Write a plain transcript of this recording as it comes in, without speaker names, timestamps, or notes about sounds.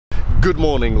Good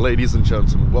morning, ladies and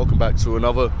gentlemen, welcome back to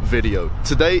another video.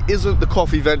 Today isn't the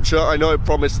coffee venture. I know I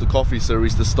promised the coffee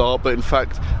series to start, but in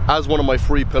fact, as one of my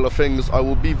 3 pillar things, I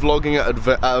will be vlogging at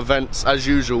events as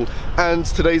usual, and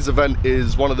today's event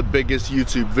is one of the biggest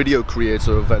YouTube video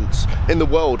creator events in the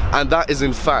world, and that is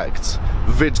in fact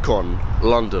VidCon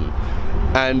London.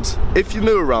 And if you're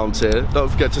new around here, don't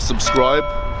forget to subscribe,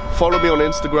 follow me on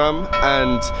Instagram,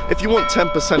 and if you want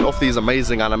 10% off these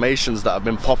amazing animations that have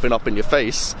been popping up in your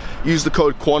face, use the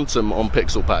code QUANTUM on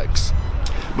Pixel Packs.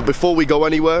 But before we go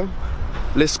anywhere,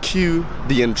 let's cue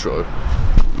the intro.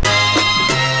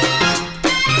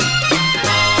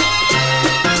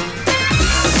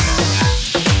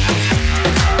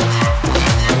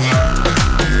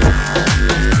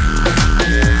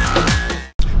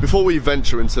 Before we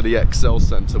venture into the Excel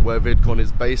Centre where VidCon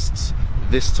is based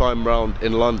this time round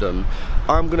in London,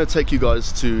 I'm going to take you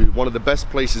guys to one of the best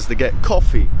places to get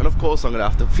coffee. And of course I'm going to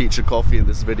have to feature coffee in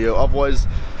this video, otherwise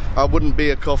I wouldn't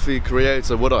be a coffee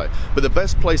creator, would I? But the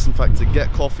best place in fact to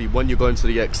get coffee when you're going to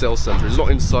the Excel Centre is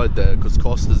not inside there, because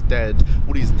Costa's dead,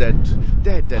 all these dead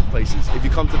places. If you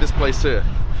come to this place here,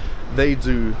 they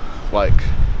do like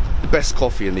the best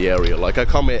coffee in the area. Like, I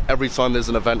come here every time there's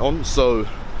an event on, so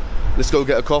let's go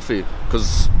get a coffee,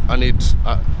 because I need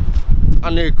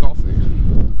coffee.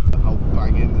 How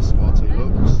banging this latte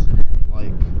looks.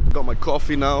 Like, got my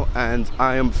coffee now and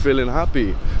I am feeling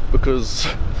happy, because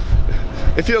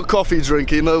if you're a coffee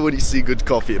drinker, you know when you see good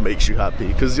coffee it makes you happy,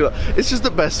 because you know, it's just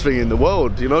the best thing in the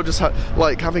world, you know, just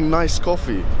like having nice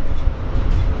coffee.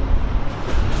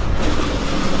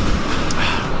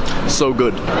 So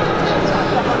good.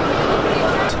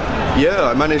 Yeah,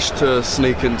 I managed to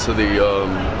sneak into the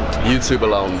YouTuber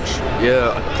lounge.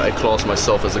 Yeah, I class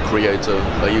myself as a creator,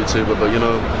 a YouTuber, but you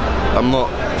know, I'm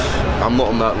not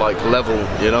on that like level,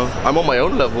 you know. I'm on my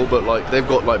own level, but like they've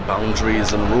got like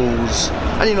boundaries and rules,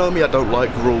 and you know me, I don't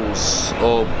like rules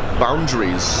or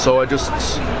boundaries, so I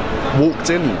just walked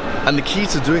in. And the key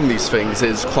to doing these things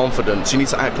is confidence. You need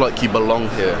to act like you belong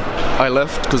here. I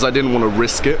left because I didn't want to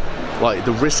risk it. Like,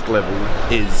 the risk level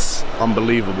is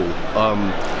unbelievable,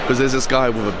 because there's this guy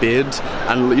with a beard,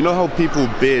 and you know how people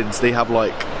with beards, they have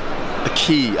like a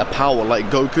key, a power, like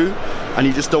Goku, and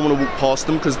you just don't want to walk past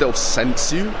them because they'll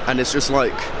sense you, and it's just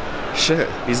like, shit,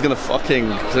 he's gonna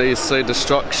fucking say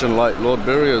destruction like Lord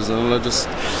Burials, and they'll just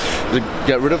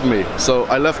get rid of me. So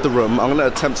I left the room. I'm gonna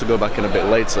attempt to go back in a bit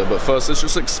later, but first let's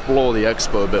just explore the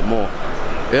expo a bit more.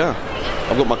 Yeah,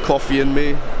 I've got my coffee in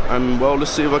me, and well,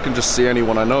 let's see if I can just see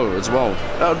anyone I know as well.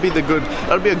 That would be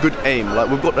a good aim. Like,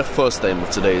 we've got the first aim of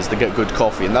today is to get good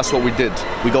coffee, and that's what we did.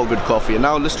 We got good coffee, and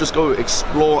now let's just go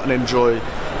explore and enjoy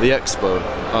the expo.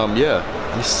 Yeah,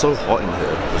 and it's so hot in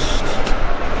here.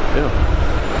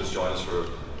 Yeah. Just join us for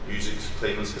music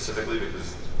playment specifically,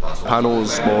 because that's what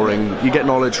panels, boring. You get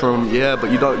knowledge from, yeah,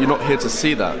 but you're not here to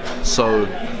see that. So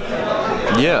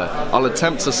yeah, I'll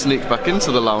attempt to sneak back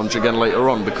into the lounge again later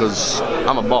on, because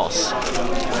I'm a boss.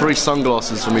 3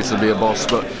 sunglasses for me to be a boss,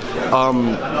 but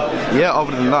yeah,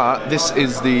 other than that, this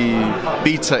is the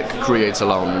B-Tech Creator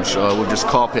Lounge with just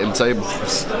carpet and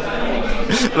tables.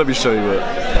 Let me show you it.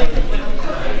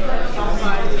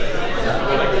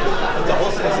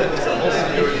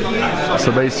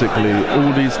 So basically,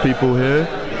 all these people here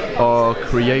are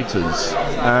creators,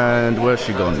 and where's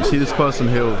she gone? You see this person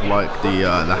here with like the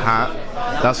hat?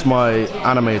 That's my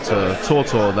animator,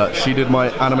 Tortor, that she did my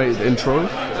animated intro.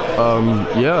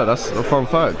 Yeah, that's a fun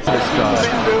fact. This guy.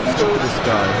 This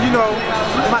guy. You know,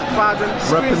 Matt Farden.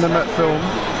 Repping the Met Film.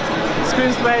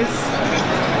 Screen Space.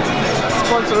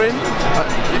 Sponsoring.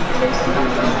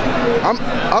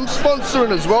 I'm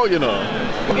sponsoring as well, you know.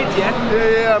 Good, yeah?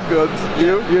 Yeah, I'm good.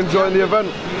 You enjoying the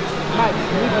event?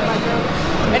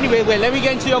 Anyway, wait, let me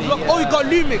get into your vlog. Oh, you got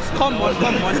Lumix. Come on,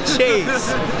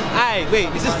 chase. Aye, wait,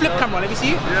 is this flip camera? Let me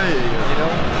see.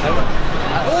 Yeah.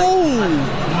 Oh,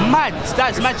 mad.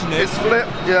 That's mad, you know. It's flip,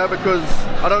 yeah, because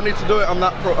I don't need to do it. I'm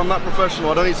that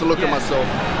professional. I don't need to look at myself.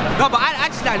 No, but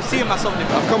I'm seeing myself.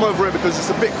 I've come over it because it's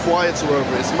a bit quieter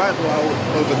over it. It's mad loud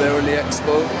over there in the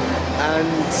expo,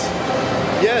 and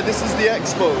yeah, this is the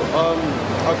expo.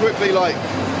 I quickly I'm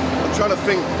trying to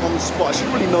think on the spot. I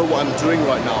should really know what I'm doing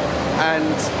right now,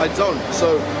 and I don't.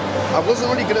 So I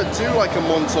wasn't really gonna do like a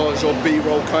montage or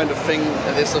B-roll kind of thing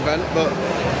at this event, but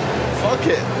fuck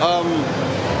it.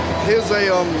 Here's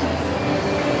a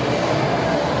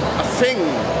thing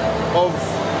of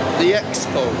the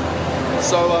expo.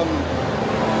 So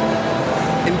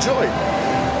enjoy.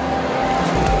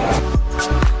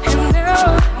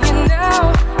 And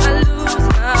now I lose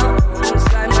my own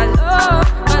inside. My love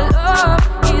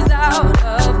is out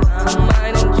of my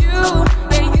mind. And you,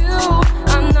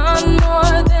 I'm not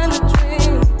more than a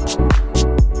dream.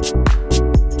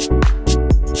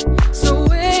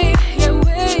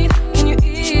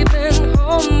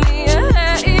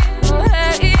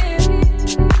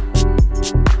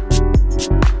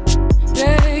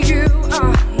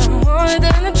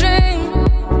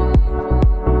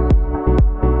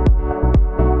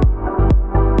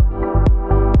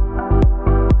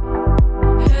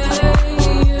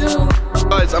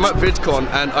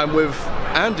 and I'm with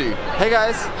Andy. Hey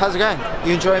guys, how's it going?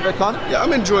 You enjoying VidCon? Yeah,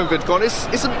 I'm enjoying VidCon.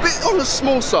 It's a bit on the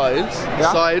small side.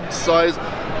 Yeah? Size.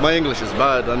 My English is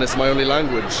bad, and it's my only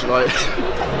language. Like,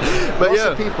 but Lots yeah,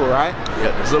 of people, right?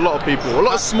 Yeah, there's a lot of people, a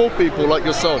lot of small people like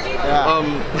yourself. Yeah.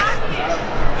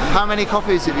 How many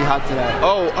coffees have you had today?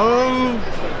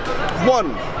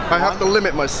 One. I have to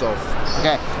limit myself.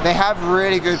 Okay, they have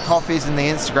really good coffees in the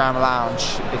Instagram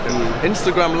lounge. If you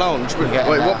Instagram lounge. Wait,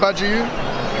 what badge are you?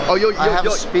 Oh, I have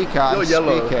a speaker. You're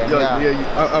yellow.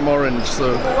 I'm orange.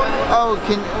 So. Oh,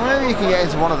 maybe you can get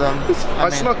into one of them. I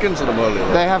snuck into them earlier.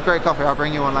 They have great coffee. I'll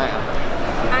bring you one later.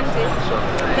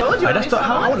 That's not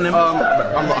how I want them.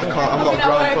 I'm not a ground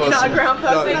person. You're not a ground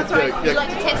person? That's right. Yeah. You like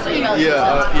to text emails?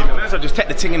 Yeah. You might as well just take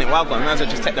the thing in it while gone. Might as well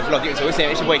just take the vlog. So we're saying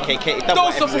it's your boy KK.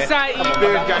 Dose of society.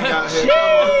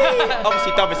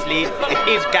 Obviously, it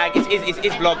is gag, it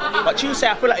is vlog. But you say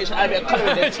I feel like it's a bit of colour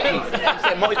in there. I'm saying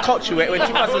multicultural. We're in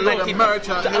 2019.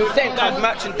 I'm saying guys,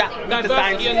 merch and that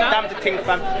designs, damn the thing,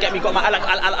 fam. Get me, got my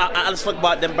I'll talk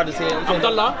about them brothers here.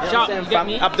 Abdullah, shout, get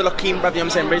me. Abdullah Keem, brother. You know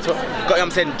what I'm saying? Got you know what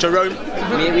I'm saying? Jerome.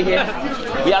 We here.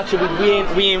 We actually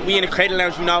we in the cradle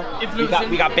lounge, you know. We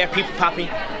got bare people popping,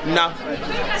 you know.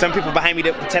 Some people behind me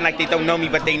that pretend like they don't know me,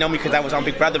 but they know me because I was on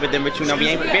Big Brother with them. But you know, we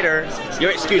ain't bitter.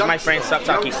 Your excuse, my friend. Stop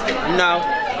talking. No,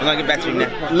 I'm gonna get back to you now.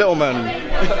 Little man,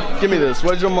 give me this.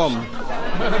 Where's your mum?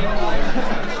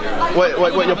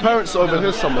 Wait, your parents are over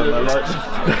here somewhere, man, right?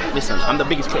 Listen, I'm the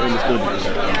biggest critter in this building.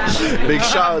 Big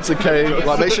shout out to Kay.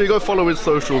 Like, make sure you go follow his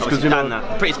socials, because you know,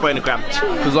 pretty boy in the gram.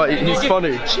 because like he's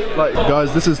funny. Like,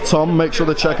 guys, this is Tom. Make sure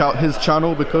to check out his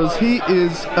channel because he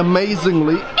is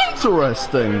amazingly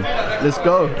interesting. Let's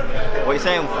go. What are you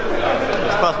saying?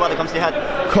 What's the first word that comes to your head?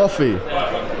 Coffee.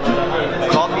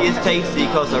 Coffee is tasty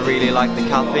because I really like the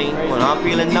caffeine. When I'm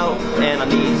feeling low and I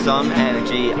need some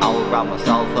energy, I'll grab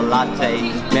myself a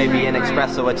latte, maybe an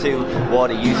espresso or two. What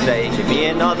do you say? Give me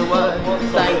another word.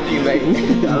 Thank you, mate.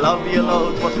 I love you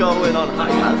loads. What's going on?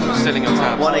 I'm still in your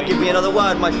tab. Wanna give me another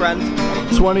word, my friend?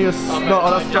 20th. No,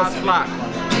 that's Black.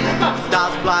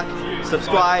 That's Black.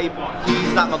 Subscribe.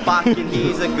 He's at my back and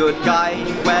he's a good guy.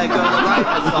 We're gonna write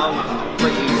a song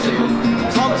pretty soon.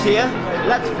 Tom's here.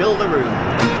 Let's fill the room.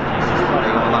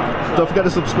 Don't forget to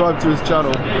subscribe to his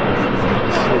channel.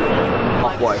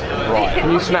 Halfway. Right.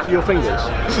 Can you snap your fingers?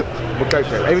 We'll go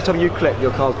for it. Every time you click,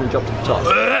 your card's going to jump to the top.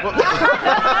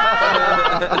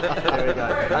 There we go.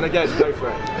 And again, go for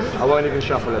it. I won't even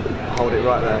shuffle it. Hold it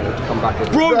right there and it'll come back in.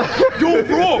 Bro, you're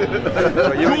wrong.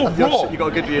 You've got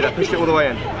a good view there. Push it all the way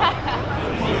in.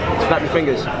 Snap your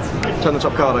fingers. Turn the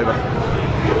top card over.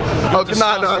 Oh, no.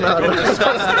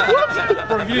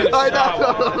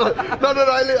 No,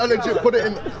 I legit put it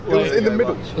in. It was in the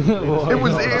middle. It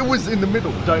was in the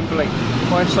middle. Don't blink.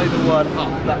 If I say the word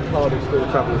up, that card is still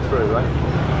travelling through, right?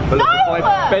 But look, if I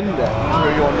bend it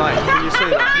through your knife, can you see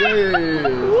that?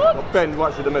 Yeah. I'll bend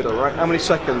right through the middle, right? How many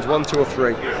seconds? 1, 2 or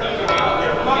 3? 3? 3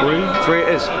 it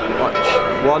is. Right.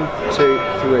 1, 2,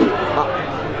 3. Up.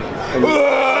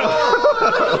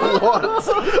 What?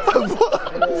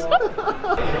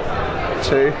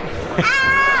 2,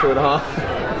 2.5,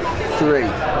 3.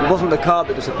 It wasn't the card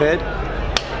that disappeared,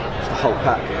 it's the whole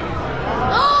pack.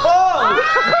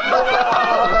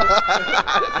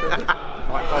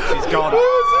 Right, he's gone.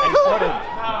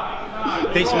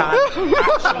 This man actually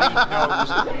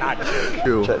knows magic.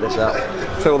 Cool. Check this out.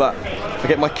 Feel that. I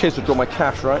get my kids to draw my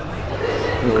cash, right?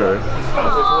 Okay.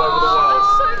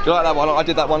 Do you like that one? I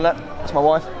did that one, that's my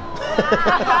wife.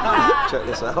 Check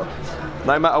this out.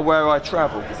 No matter where I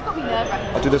travel,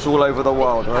 I do this all over the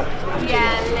world, right?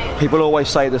 Yeah. People always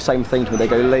say the same thing to me. They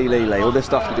go, Lee, Lee, Lee. All this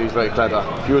stuff you do is very clever.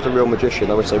 If you was a real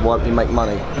magician, I would say, why don't you make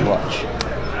money? Watch.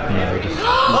 No, just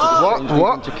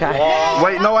What?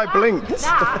 Wait, no, I blinked.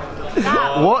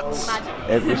 What?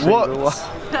 Every single one.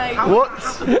 What?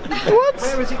 What?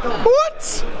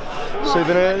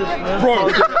 Souvenirs?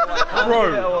 Bro.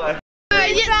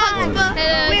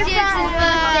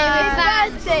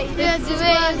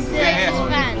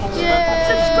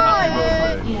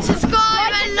 Subscribe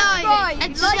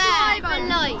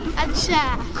and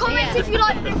share. Comment if you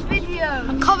like this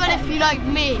video. Comment if you like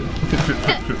me.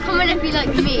 Comment if you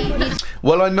like me.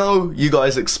 Well, I know you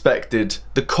guys expected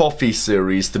the coffee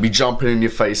series to be jumping in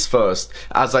your face first,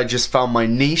 as I just found my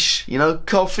niche, you know,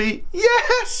 coffee.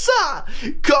 Yes, sir!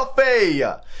 Coffee!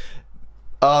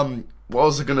 What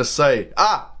was I gonna say?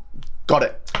 Got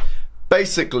it.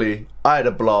 Basically, I had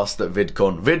a blast at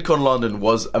VidCon. VidCon London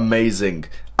was amazing.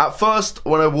 At first,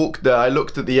 when I walked there, I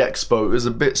looked at the expo. It was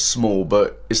a bit small,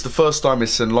 but it's the first time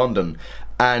it's in London.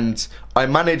 And I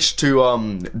managed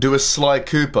to do a Sly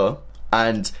Cooper.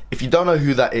 And if you don't know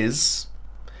who that is,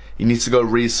 You need to go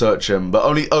research him. But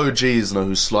only OGs know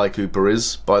who Sly Cooper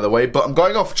is, by the way. But I'm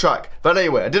going off track. But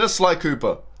anyway, I did a Sly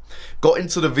Cooper. Got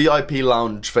into the VIP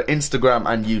lounge for Instagram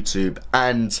and YouTube,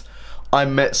 and I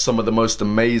met some of the most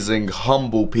amazing,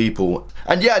 humble people.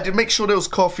 And yeah, I did make sure there was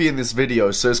coffee in this video,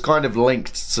 so it's kind of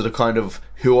linked to the kind of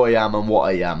who I am and what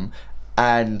I am.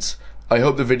 And I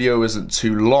hope the video isn't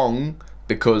too long,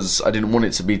 because I didn't want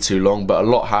it to be too long, but a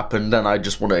lot happened and I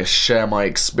just want to share my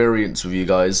experience with you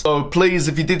guys. So please,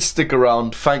 if you did stick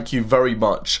around, thank you very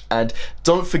much. And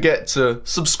don't forget to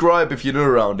subscribe if you're new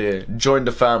around here, join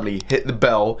the family, hit the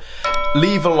bell,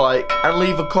 leave a like and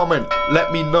leave a comment.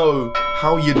 Let me know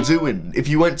how you're doing. If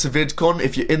you went to VidCon,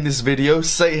 if you're in this video,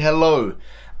 say hello.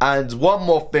 And one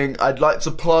more thing, I'd like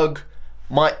to plug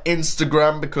my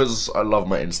Instagram, because I love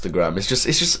my Instagram.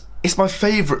 It's my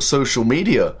favorite social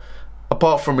media.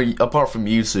 Apart from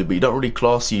YouTube, but you don't really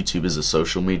class YouTube as a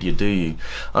social media, do you?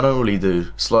 I don't really do.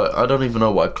 It's like, I don't even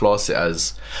know what I class it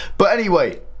as. But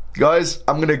anyway, guys,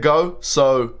 I'm gonna go.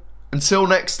 So, until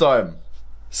next time,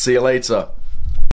 see you later.